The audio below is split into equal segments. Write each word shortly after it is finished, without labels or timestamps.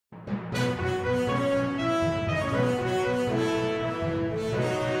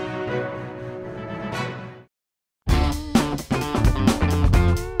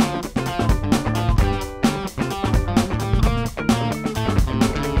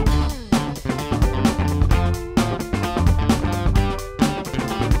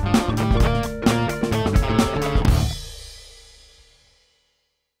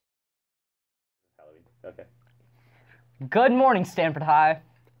Good morning, Stanford High.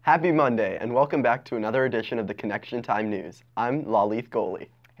 Happy Monday, and welcome back to another edition of the Connection Time News. I'm Lalith Goli.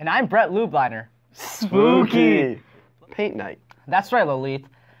 And I'm Brett Lubliner. Spooky! Paint night. That's right, Lalith.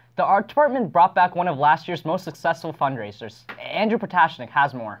 The art department brought back one of last year's most successful fundraisers. Andrew Potashnik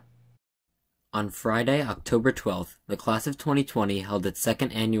has more. On Friday, October 12th, the class of 2020 held its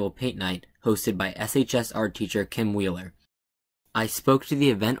second annual paint night, hosted by SHS art teacher Kim Wheeler. I spoke to the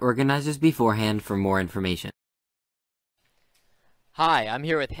event organizers beforehand for more information. Hi, I'm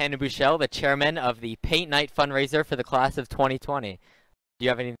here with Hannah Bouchel, the chairman of the Paint Night fundraiser for the class of 2020. Do you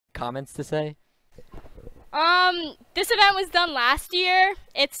have any comments to say? This event was done last year.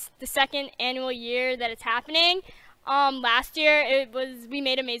 It's the second annual year that it's happening. Last year we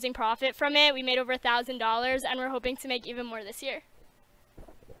made amazing profit from it. We made over $1,000, and we're hoping to make even more this year.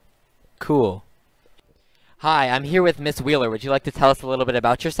 Cool. Hi, I'm here with Miss Wheeler. Would you like to tell us a little bit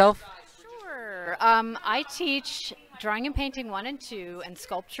about yourself? Sure. I teach drawing and painting 1 and 2 and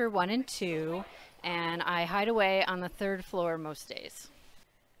sculpture 1 and 2, and I hide away on the 3rd floor most days.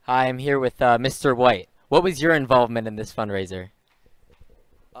 Hi, I'm here with Mr. White. What was your involvement in this fundraiser?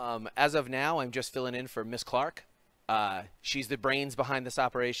 As of now, I'm just filling in for Miss Clark. She's the brains behind this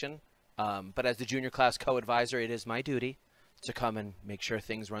operation, but as the junior class co-advisor, it is my duty to come and make sure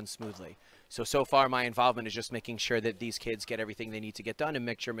things run smoothly. So far my involvement is just making sure that these kids get everything they need to get done and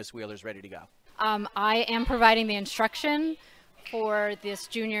make sure Miss Wheeler's ready to go. I am providing the instruction for this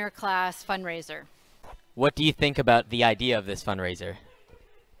junior class fundraiser. What do you think about the idea of this fundraiser?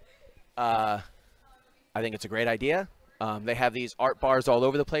 I think it's a great idea. They have these art bars all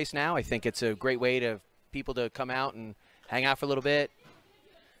over the place now. I think it's a great way to people to come out and hang out for a little bit,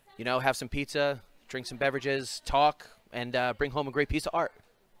 you know, have some pizza, drink some beverages, talk, and bring home a great piece of art.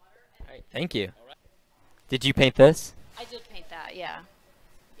 All right, thank you. Did you paint this? I did paint that, yeah.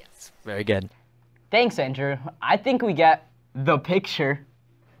 Yes. Very good. Thanks, Andrew. I think we get the picture.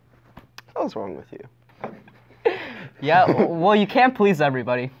 What's wrong with you? Yeah, well, you can't please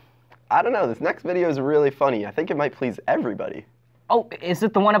everybody. I don't know, this next video is really funny. I think it might please everybody. Oh, is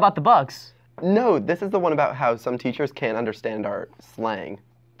it the one about the bugs? No, this is the one about how some teachers can't understand our slang.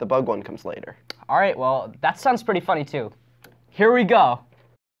 The bug one comes later. All right, well, that sounds pretty funny too. Here we go.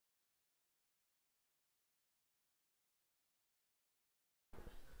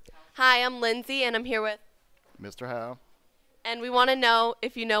 Hi, I'm Lindsay, and I'm here with Mr. Howe. And we want to know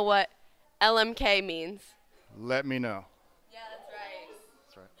if you know what LMK means. Let me know. Yeah, that's right.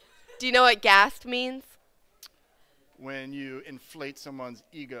 That's right. Do you know what gassed means? When you inflate someone's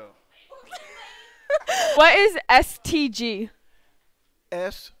ego. What is STG?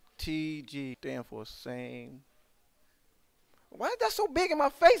 STG stand for same. Why is that so big in my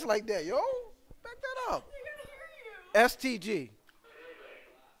face like that, yo? Back that up. STG.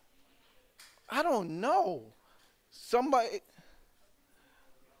 I don't know. Somebody.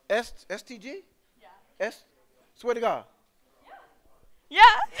 STG? Yeah. Swear to God. Yeah.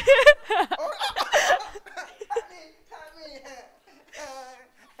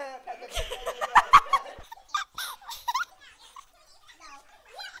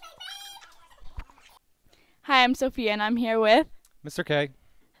 Hi, I'm Sophia, and I'm here with. Mr. K.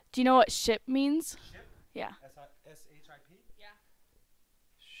 Do you know what ship means? Ship? Yeah. S-H-I-P? Yeah.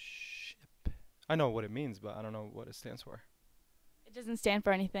 Ship. I know what it means, but I don't know what it stands for. It doesn't stand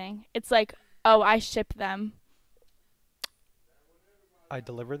for anything. It's like, oh, I ship them. I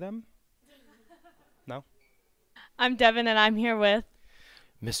deliver them? No? I'm Devin, and I'm here with.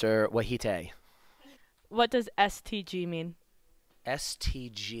 Mr. Wahite. What does STG mean?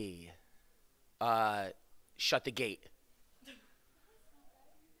 STG. Shut the gate.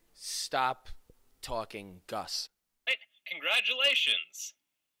 Stop talking, Gus. Congratulations.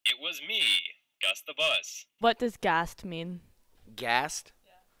 It was me, Gus the Bus. What does gassed mean? Gassed?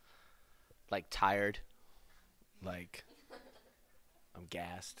 Yeah. Like tired. Like, I'm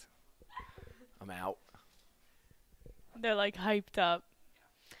gassed. I'm out. They're like hyped up.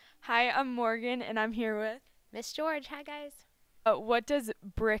 Hi, I'm Morgan, and I'm here with. Miss George. Hi, guys. What does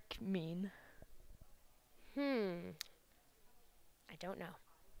brick mean? I don't know.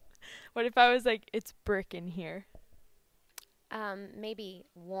 What if I was like, it's brick in here? Maybe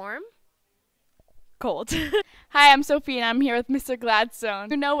warm? Cold. Hi, I'm Sophie, and I'm here with Mr. Gladstone.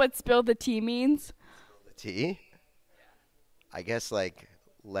 You know what spill the tea means? The tea? I guess like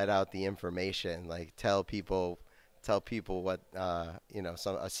let out the information, like tell people what a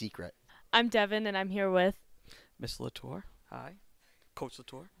secret. I'm Devin, and I'm here with Miss Latour. Hi. Coach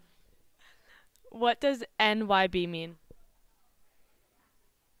Latour. What does NYB mean?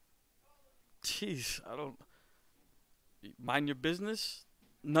 Jeez, I don't. Mind your business.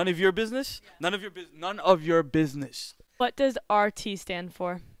 None of your business. None of your business. What does RT stand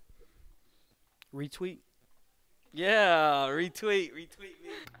for? Retweet. Yeah, retweet me.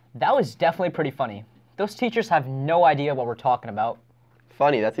 That was definitely pretty funny. Those teachers have no idea what we're talking about.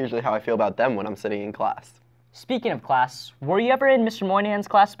 Funny, that's usually how I feel about them when I'm sitting in class. Speaking of class, were you ever in Mr. Moynihan's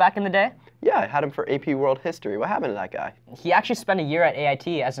class back in the day? Yeah, I had him for AP World History. What happened to that guy? He actually spent a year at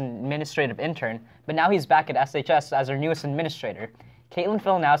AIT as an administrative intern, but now he's back at SHS as our newest administrator. Caitlin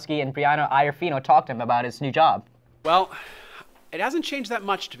Filanowski and Brianna Iorfino talked to him about his new job. Well, it hasn't changed that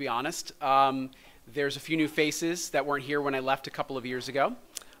much, to be honest. There's a few new faces that weren't here when I left a couple of years ago.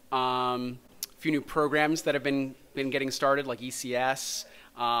 A few new programs that have been getting started, like ECS.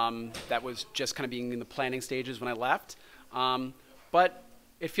 That was just kind of being in the planning stages when I left. But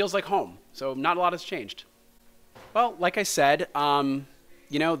it feels like home, so not a lot has changed. Well, like I said,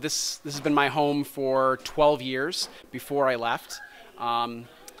 you know, this has been my home for 12 years before I left.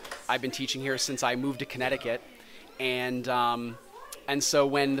 I've been teaching here since I moved to Connecticut, and so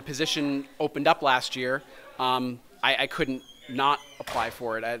when the position opened up last year, I couldn't not apply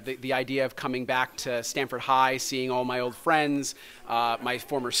for it. The idea of coming back to Stanford High, seeing all my old friends, my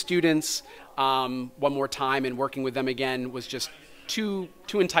former students, one more time and working with them again was just too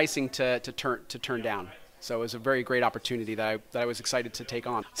enticing to turn down. So it was a very great opportunity that I was excited to take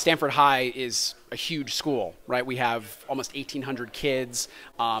on. Stanford High is a huge school, right? We have almost 1,800 kids,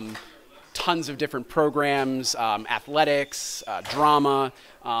 tons of different programs, athletics, drama,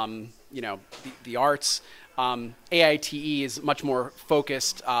 you know, the arts. AITE is much more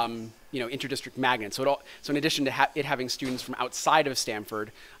focused, you know, interdistrict magnet. So in addition to it having students from outside of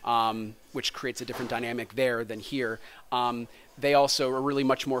Stanford, which creates a different dynamic there than here, they also are really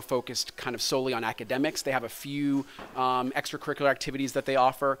much more focused kind of solely on academics. They have a few extracurricular activities that they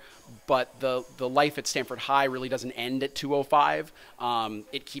offer, but the life at Stanford High really doesn't end at 2:05.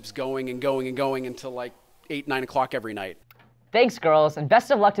 It keeps going and going and going until like 8, 9 o'clock every night. Thanks, girls, and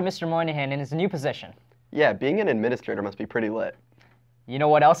best of luck to Mr. Moynihan in his new position. Yeah, being an administrator must be pretty lit. You know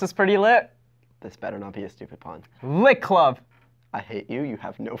what else is pretty lit? This better not be a stupid pun. Lit Club. I hate you. You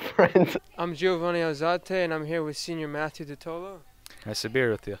have no friends. I'm Giovanni Alzate, and I'm here with Senior Matthew DeTolo. Nice to be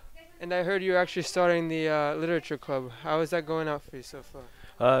here with you. And I heard you're actually starting the literature club. How is that going out for you so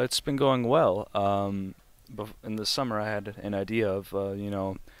far? It's been going well. In the summer, I had an idea of, you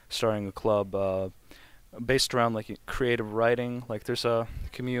know, starting a club based around like creative writing. Like there's a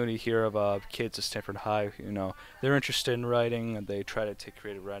community here of kids at Stanford High, you know, they're interested in writing and they try to take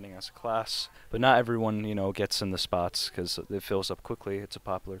creative writing as a class, but not everyone, you know, gets in the spots because it fills up quickly. It's a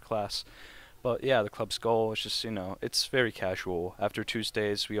popular class. But yeah, the club's goal is just, you know, it's very casual. After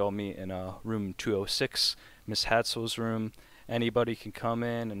Tuesdays, we all meet in room 206, Miss Hatzel's room. Anybody can come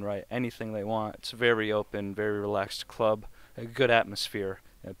in and write anything they want. It's a very open, very relaxed club, a good atmosphere.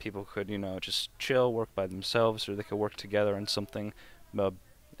 People could, you know, just chill, work by themselves, or they could work together on something,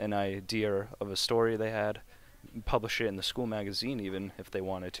 an idea of a story they had, publish it in the school magazine even if they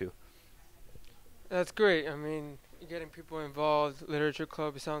wanted to. That's great. I mean, getting people involved, literature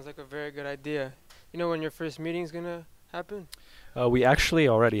club, sounds like a very good idea. You know when your first meeting's gonna happen? We actually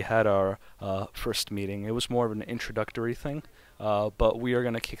already had our first meeting. It was more of an introductory thing, but we are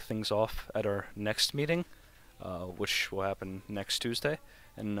going to kick things off at our next meeting, which will happen next Tuesday.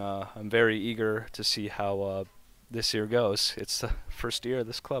 And I'm very eager to see how this year goes. It's the first year of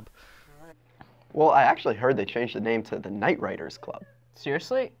this club. Well, I actually heard they changed the name to the Night Writers Club.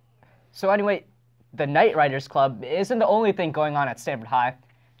 Seriously? So anyway, the Night Writers Club isn't the only thing going on at Stanford High.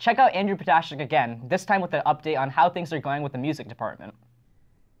 Check out Andrew Potashnik again, this time with an update on how things are going with the music department.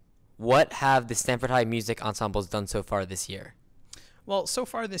 What have the Stanford High music ensembles done so far this year? Well, so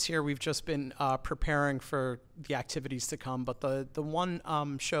far this year, we've just been preparing for the activities to come. But the one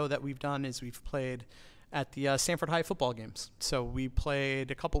show that we've done is we've played at the Stanford High football games. So we played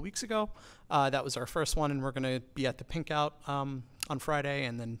a couple weeks ago. That was our first one, and we're going to be at the Pink Out on Friday,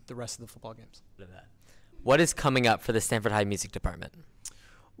 and then the rest of the football games. What is coming up for the Stanford High music department?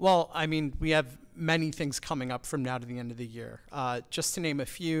 Well, I mean, we have many things coming up from now to the end of the year. Just to name a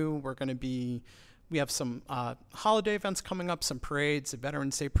few, we have some holiday events coming up, some parades, the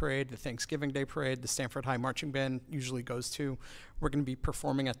Veterans Day Parade, the Thanksgiving Day Parade, the Stanford High Marching Band usually goes to. We're going to be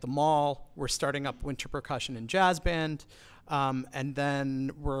performing at the mall. We're starting up Winter Percussion and Jazz Band. And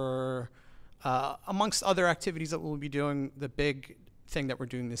then we're, amongst other activities that we'll be doing, the big thing that we're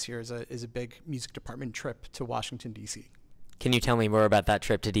doing this year is a big music department trip to Washington, D.C. Can you tell me more about that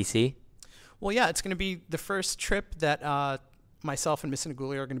trip to D.C.? Well, yeah, it's going to be the first trip that myself and Miss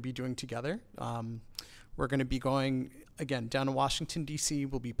Goli are going to be doing together. We're going to be going, again, down to Washington, D.C.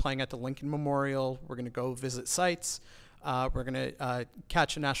 We'll be playing at the Lincoln Memorial. We're going to go visit sites. We're going to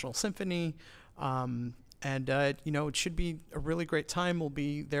catch a National Symphony. And, it should be a really great time. We'll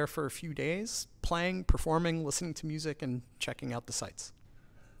be there for a few days, playing, performing, listening to music, and checking out the sites.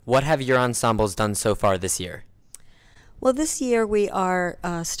 What have your ensembles done so far this year? Well, this year we are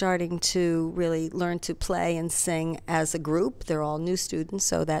starting to really learn to play and sing as a group. They're all new students,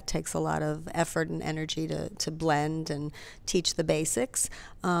 so that takes a lot of effort and energy to blend and teach the basics.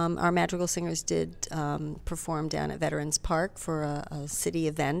 Our Madrigal Singers did perform down at Veterans Park for a city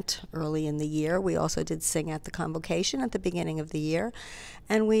event early in the year. We also did sing at the Convocation at the beginning of the year.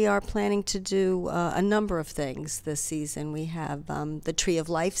 And we are planning to do a number of things this season. We have the Tree of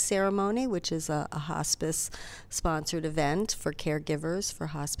Life ceremony, which is a hospice-sponsored event for caregivers for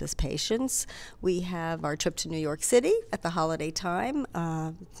hospice patients. We have our trip to New York City at the holiday time,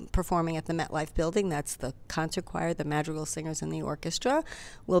 performing at the MetLife building. That's the concert choir, the Madrigal Singers, and the orchestra.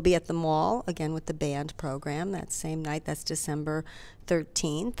 We'll be at the mall, again, with the band program that same night. That's December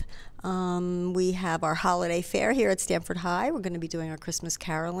 13th. We have our holiday fair here at Stanford High. We're going to be doing our Christmas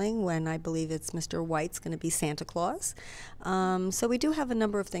caroling when I believe it's Mr. White's going to be Santa Claus. So we do have a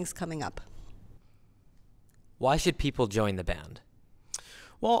number of things coming up. Why should people join the band?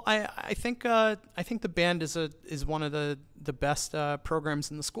 Well, I think the band is one of the best programs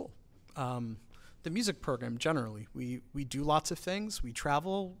in the school. The music program generally. We do lots of things. We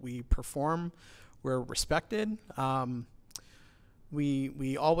travel. We perform. We're respected.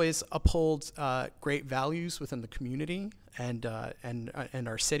 We always uphold great values within the community and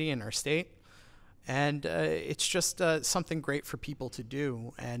our city and our state. And it's just something great for people to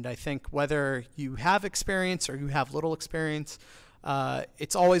do. And I think whether you have experience or you have little experience,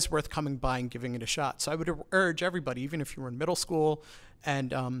 it's always worth coming by and giving it a shot. So I would urge everybody, even if you were in middle school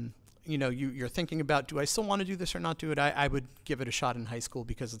and you're thinking about, do I still want to do this or not do it? I would give it a shot in high school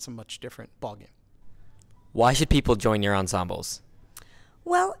because it's a much different ballgame. Why should people join your ensembles?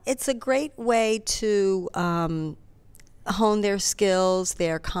 Well, it's a great way to hone their skills,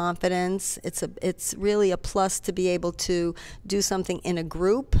 their confidence. It's really a plus to be able to do something in a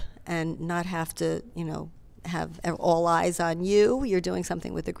group and not have to, have all eyes on you. You're doing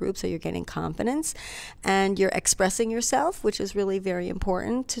something with a group, so you're getting confidence. And you're expressing yourself, which is really very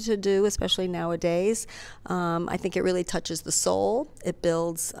important to do, especially nowadays. I think it really touches the soul. It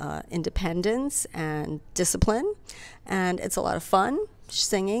builds independence and discipline. And it's a lot of fun,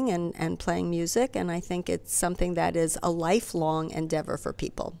 singing and playing music. And I think it's something that is a lifelong endeavor for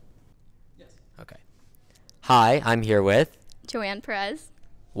people. Okay. Hi, I'm here with Joanne Perez.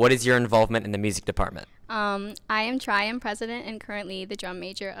 What is your involvement in the music department? I am Tri-Am president and currently the drum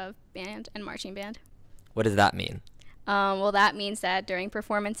major of band and marching band. What does that mean? Well, that means that during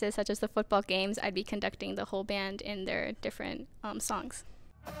performances such as the football games, I'd be conducting the whole band in their different songs.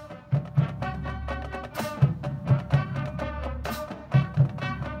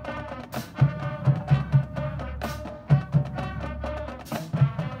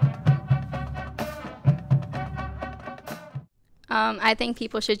 I think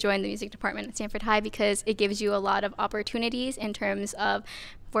people should join the music department at Stanford High because it gives you a lot of opportunities in terms of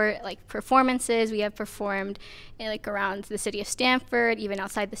for performances. We have performed around the city of Stanford, even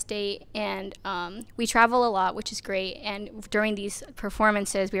outside the state, and we travel a lot, which is great. And during these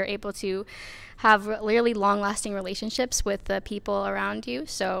performances, we are able to have really long-lasting relationships with the people around you.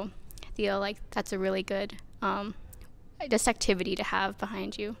 So I feel like that's a really good just activity to have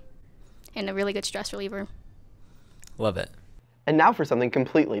behind you and a really good stress reliever. Love it. And now for something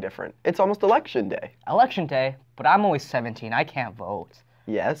completely different. It's almost election day. Election day? But I'm only 17. I can't vote.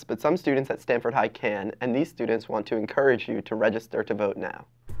 Yes, but some students at Stanford High can, and these students want to encourage you to register to vote now.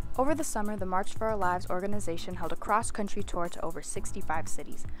 Over the summer, the March for Our Lives organization held a cross-country tour to over 65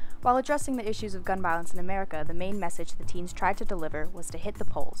 cities. While addressing the issues of gun violence in America, the main message the teens tried to deliver was to hit the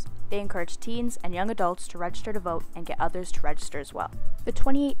polls. They encouraged teens and young adults to register to vote and get others to register as well. The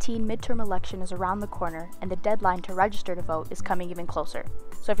 2018 midterm election is around the corner, and the deadline to register to vote is coming even closer.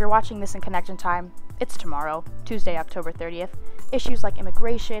 So if you're watching this in connection time, it's tomorrow, Tuesday, October 30th. Issues like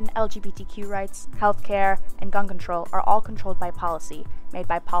immigration, LGBTQ rights, healthcare, and gun control are all controlled by policy made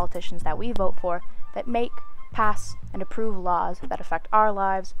by politicians that we vote for that make, pass, and approve laws that affect our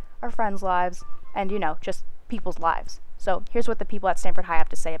lives, our friends' lives, and, just people's lives. So here's what the people at Stanford High have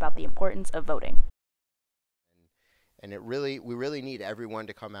to say about the importance of voting. And we really need everyone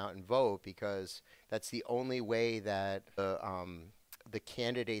to come out and vote because that's the only way that the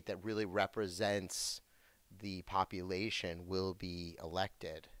candidate that really represents the population will be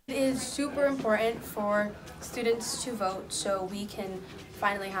elected. It is super important for students to vote so we can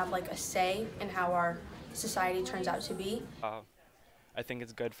finally have a say in how our society turns out to be. I think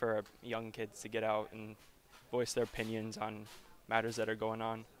it's good for young kids to get out and voice their opinions on matters that are going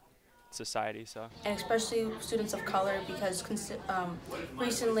on. society. So. And especially students of color, because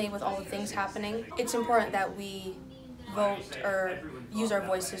recently with all the things happening, it's important that we vote or use our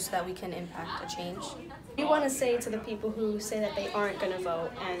voices so that we can impact a change. We want to say to the people who say that they aren't going to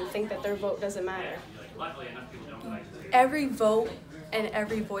vote and think that their vote doesn't matter. Every vote and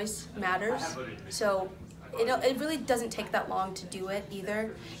every voice matters, so it really doesn't take that long to do it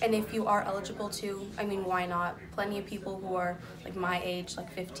either. And if you are eligible to, I mean, why not? Plenty of people who are like my age,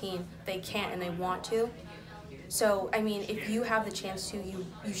 like 15, they can't and they want to. So, I mean, if you have the chance to, you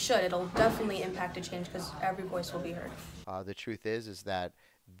should. It'll definitely impact a change because every voice will be heard. The truth is that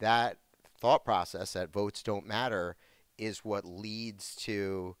that thought process that votes don't matter is what leads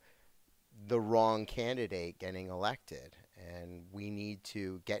to the wrong candidate getting elected. And we need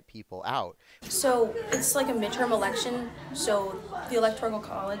to get people out. So it's like a midterm election, so the Electoral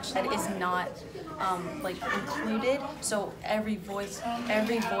College that is not like included, so every voice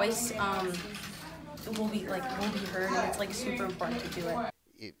will be heard, and it's like super important to do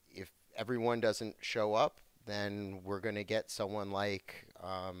it. If everyone doesn't show up, then we're going to get someone like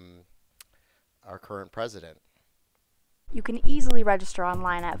our current president. You can easily register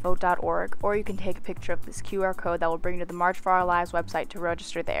online at vote.org, or you can take a picture of this QR code that will bring you to the March for Our Lives website to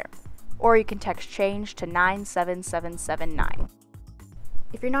register there. Or you can text CHANGE to 97779.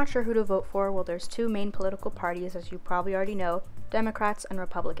 If you're not sure who to vote for, well, there's two main political parties, as you probably already know, Democrats and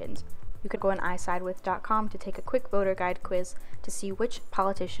Republicans. You could go on isidewith.com to take a quick voter guide quiz to see which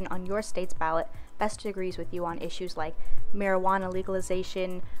politician on your state's ballot best agrees with you on issues like marijuana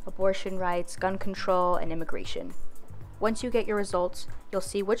legalization, abortion rights, gun control, and immigration. Once you get your results, you'll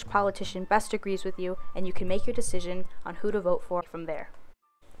see which politician best agrees with you, and you can make your decision on who to vote for from there.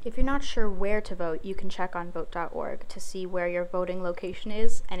 If you're not sure where to vote, you can check on vote.org to see where your voting location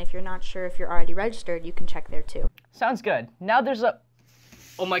is, and if you're not sure if you're already registered, you can check there too. Sounds good. Now there's a...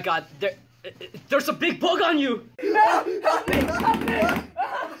 Oh my god, there's a big bug on you! Help me! Help me!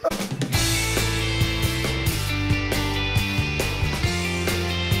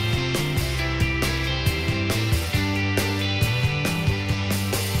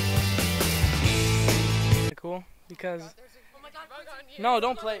 Cool, because no,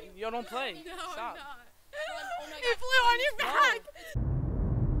 don't play. Yo, don't play. No, stop. It flew on your back.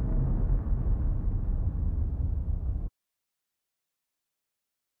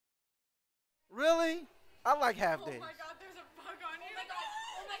 Really? I like half days. Oh my god, there's a bug on you. Oh my god,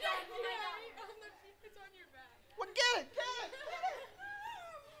 oh my god. It's on your back. Well, get it, get it.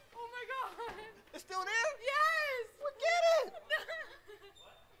 Oh my god. It's still there? Yes. Well, get it.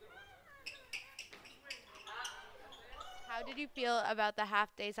 How did you feel about the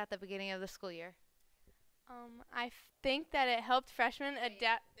half days at the beginning of the school year? I think that it helped freshmen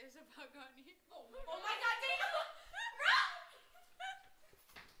adapt. There's a bug on you. Oh my god, Dana! Run!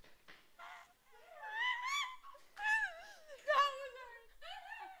 That was hard.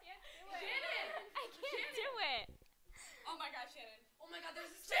 I can't do it. Oh my god, Shannon. Oh my god, there's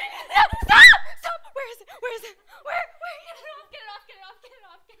a Shannon. Stop! Stop! Where is it? Where is it? Where? Get it off! Get it off! Get it off! Get it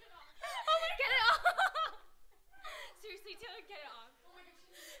off! Get it off! Oh my! Get it off! Seriously, Taylor, get it off. Oh my god,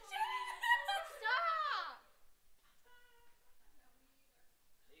 Shannon! Stop!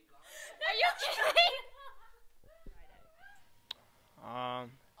 Are you kidding?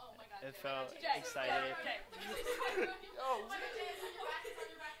 It felt excited.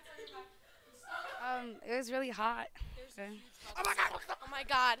 It was really hot. Oh my god! Oh my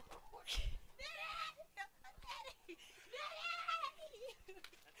god.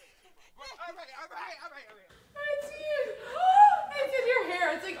 All right. It's huge. It's in your hair.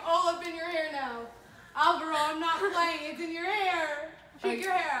 It's like all up in your hair now. Alvaro, I'm not playing. It's in your hair. Shake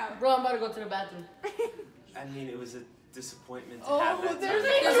your hair out. Bro, I'm about to go to the bathroom. I mean, it was a disappointment to have that there's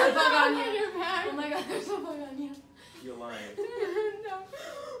time. a bug on your back. Oh my god, there's a bug on you. You're lying. No.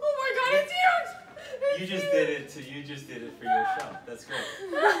 Oh my god, it's huge. You just did it for your show. That's great.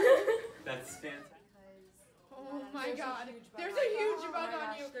 That's fantastic. Oh my god. There's a huge bug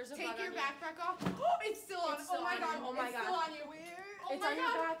on you. Take your backpack off. Oh, it's still on. Oh my god. Oh my god. It's still on you. It's on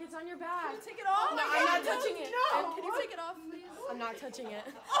your back. It's on your back. Take it off. No, I'm not touching it. No. Can you take it off, please? I'm not touching it.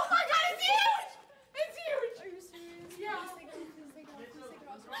 Oh my god, it's huge. It's huge. Are you serious? Yeah. Please take it off. Please take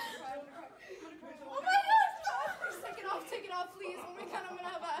it off. Oh my god, stop. Please take it off. Take it off, please. Oh my god, I'm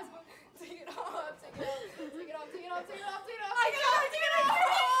gonna have asthma. Take it off. Take it off. Take it off. Take it off. Take it off. Take it off. Take it off. Take it off.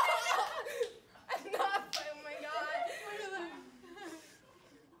 I'm not. Oh my god.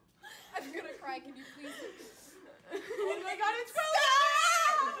 I'm gonna cry. Can you please? Oh my god, it's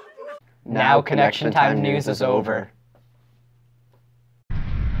stop! Now Connection Time news is over.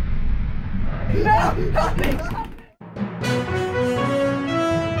 No! Help me!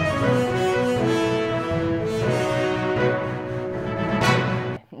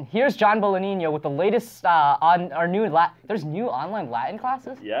 here's John Bolognino with the latest on our new there's new online Latin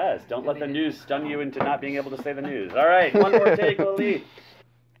classes? Yes, don't let the news stun you into not being able to say the news. All right, one more take, Goli.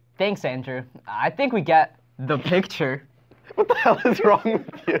 Thanks, Andrew. I think we get the picture. What the hell is wrong with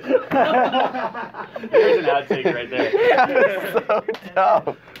you? There's an outtake right there. That was so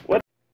dumb. What